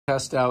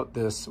Test out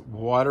this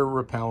water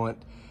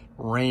repellent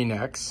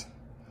Rain-X.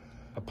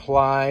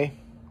 Apply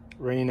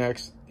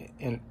Rain-X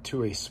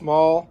into a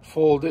small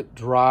folded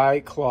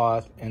dry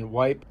cloth and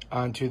wipe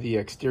onto the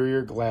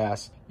exterior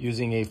glass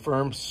using a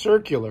firm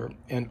circular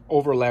and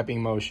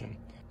overlapping motion.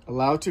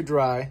 Allow to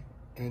dry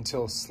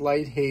until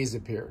slight haze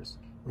appears.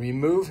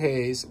 Remove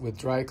haze with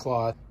dry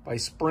cloth by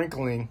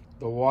sprinkling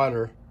the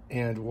water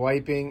and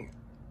wiping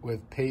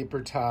with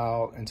paper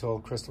towel until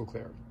crystal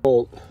clear.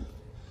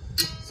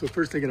 So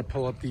first I'm going to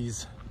pull up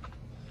these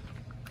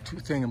two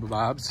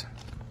thingamabobs,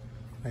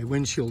 my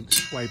windshield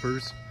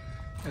wipers,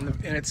 and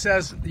it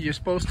says that you're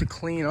supposed to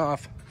clean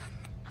off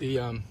the,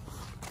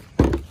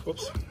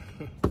 whoops,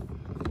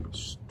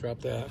 just drop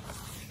that.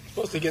 You're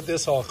supposed to get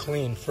this all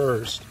clean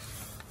first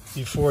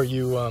before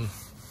you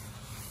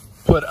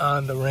put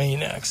on the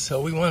Rain-X. So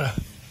we want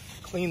to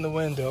clean the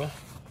window.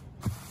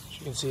 As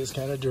you can see, it's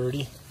kind of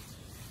dirty.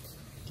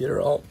 Get her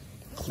all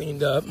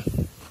cleaned up.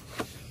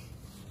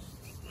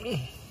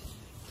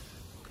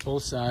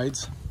 Both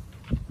sides.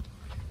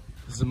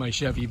 This is my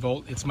Chevy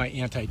Volt. It's my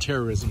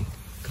anti-terrorism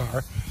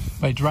car.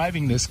 By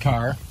driving this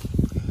car,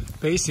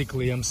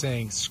 basically I'm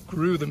saying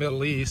screw the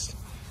Middle East.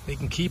 They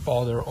can keep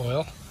all their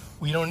oil.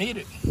 We don't need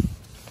it. And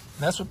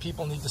that's what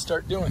people need to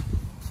start doing.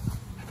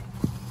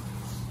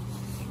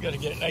 You gotta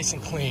get it nice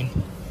and clean.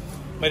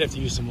 Might have to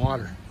use some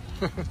water.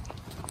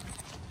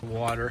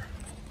 Water.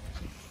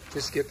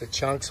 Just get the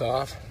chunks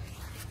off.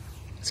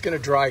 It's gonna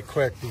dry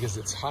quick because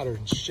it's hotter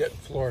than shit in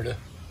Florida.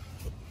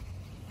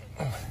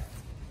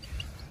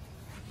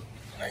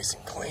 Nice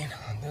and clean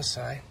on this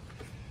side.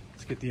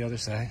 Let's get the other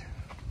side.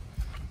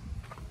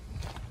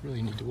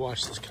 Really need to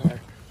wash this car.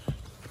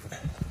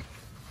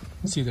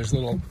 See, there's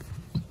little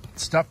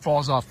stuff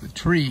falls off the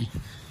tree.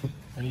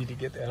 I need to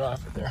get that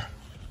off of there.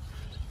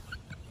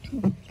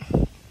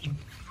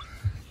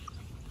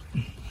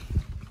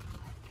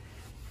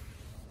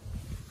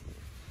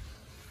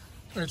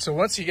 All right, so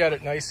once you got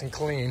it nice and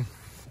clean,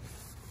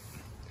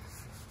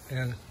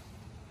 and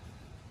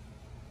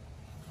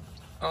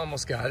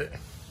almost got it.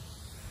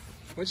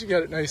 Once you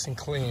got it nice and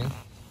clean,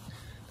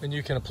 then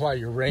you can apply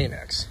your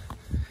Rain-X.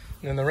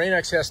 And then the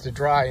Rain-X has to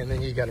dry, and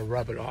then you got to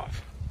rub it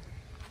off.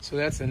 So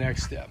that's the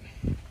next step.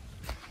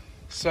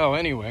 So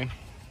anyway,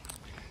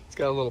 it's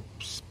got a little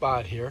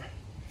spot here.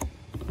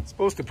 I'm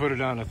supposed to put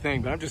it on a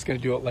thing, but I'm just going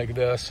to do it like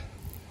this.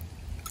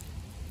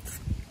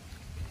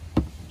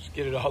 Just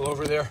get it all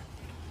over there.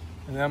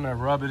 And then I'm going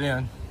to rub it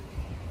in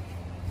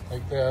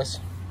like this.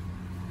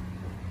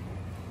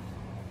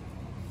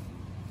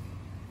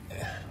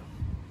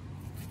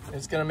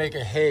 It's going to make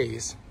a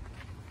haze.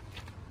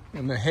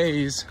 And the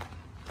haze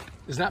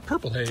is not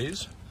purple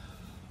haze,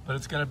 but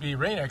it's going to be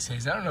Rain-X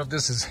haze. I don't know if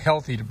this is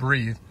healthy to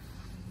breathe.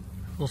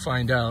 We'll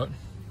find out.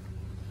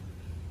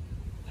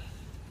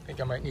 I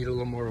think I might need a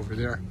little more over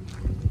there.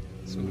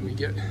 So let me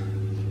get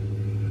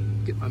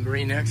my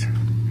Rain-X.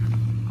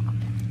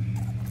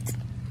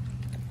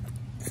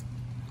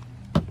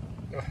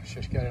 Oh, I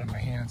should have got it in my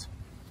hands.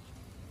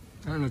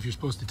 I don't know if you're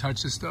supposed to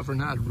touch this stuff or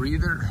not.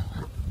 Breathe it.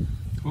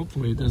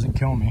 Hopefully it doesn't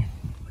kill me.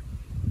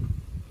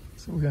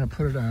 So we're gonna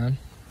put it on.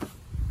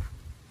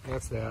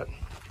 That's that.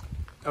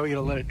 Now we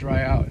gotta let it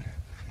dry out.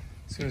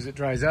 As soon as it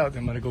dries out,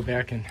 then I'm gonna go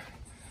back and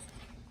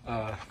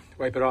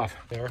wipe it off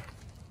there.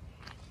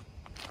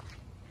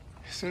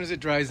 As soon as it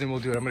dries, then we'll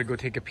do it. I'm gonna go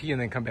take a pee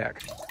and then come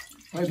back.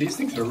 Wow, these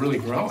things are really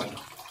growing.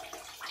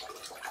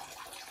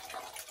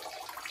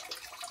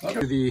 Look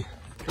at the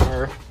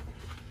car. All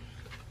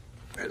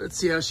right, let's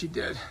see how she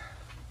did.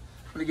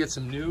 I'm gonna get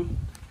some new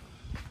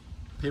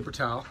paper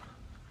towel,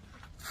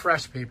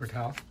 fresh paper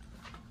towel,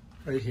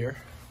 right here.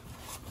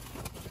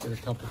 Get a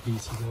couple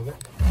pieces of it.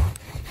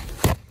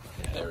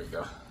 Yeah, there we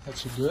go. That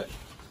should do it.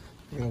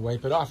 We're gonna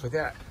wipe it off with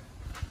that.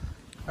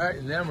 All right,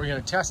 and then we're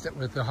gonna test it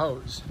with the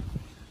hose.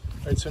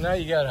 All right, so now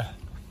you gotta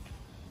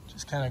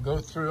just kind of go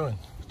through and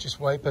just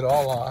wipe it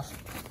all off.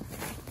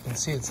 You can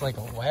see it's like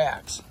a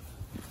wax.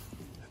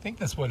 I think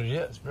that's what it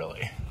is,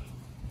 really.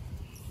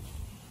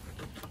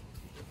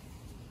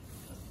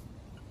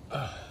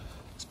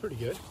 It's pretty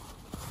good.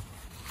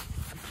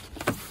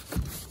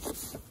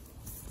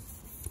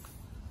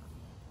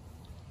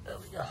 There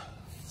we go.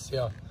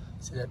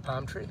 See that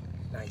palm tree?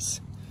 Nice.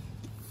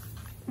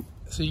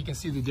 So you can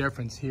see the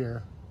difference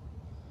here,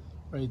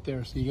 right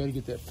there. So you got to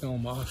get that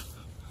film off.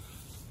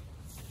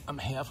 I'm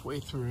halfway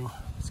through.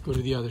 Let's go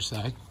to the other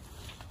side.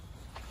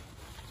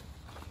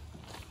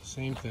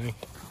 Same thing.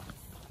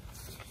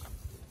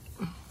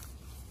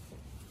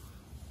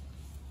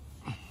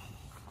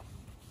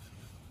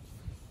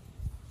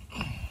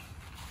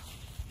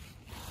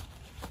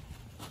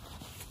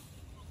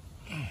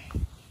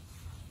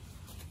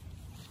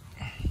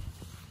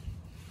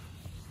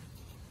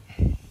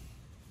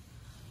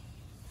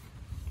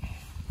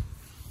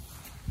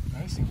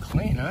 Nice and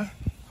clean, huh?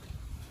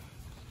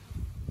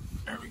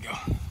 There we go.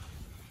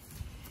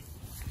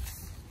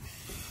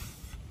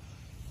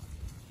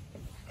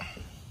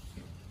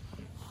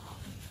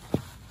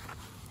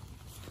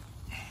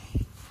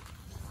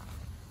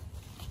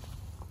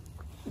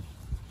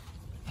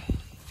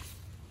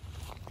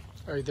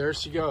 All right, there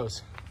she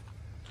goes.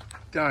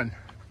 Done.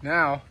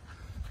 Now,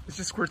 let's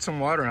just squirt some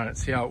water on it,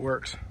 see how it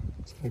works.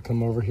 Just gonna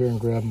come over here and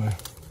grab my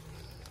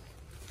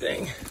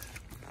thing.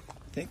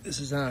 I think this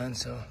is on,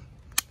 so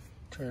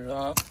turn it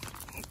off,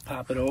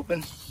 pop it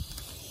open.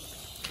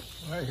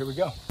 All right, here we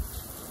go.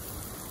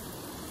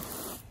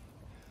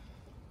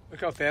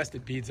 Look how fast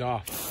it beads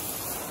off.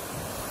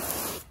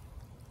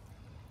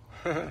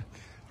 All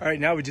right,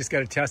 now we just got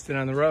to test it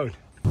on the road.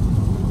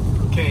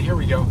 Okay, here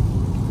we go.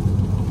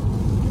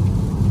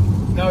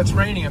 Now it's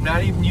raining. I'm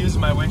not even using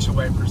my windshield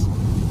wipers.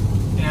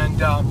 And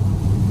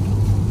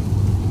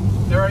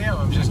there I am.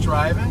 I'm just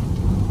driving.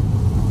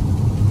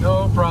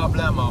 No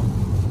problemo.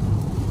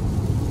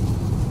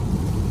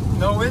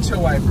 No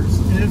windshield wipers.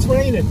 And it's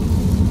raining.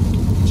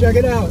 Check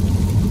it out.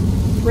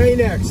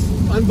 Rain-X.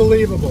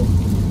 Unbelievable.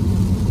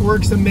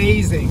 Works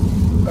amazing.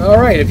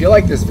 All right, if you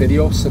like this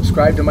video,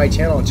 subscribe to my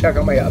channel and check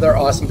out my other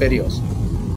awesome videos.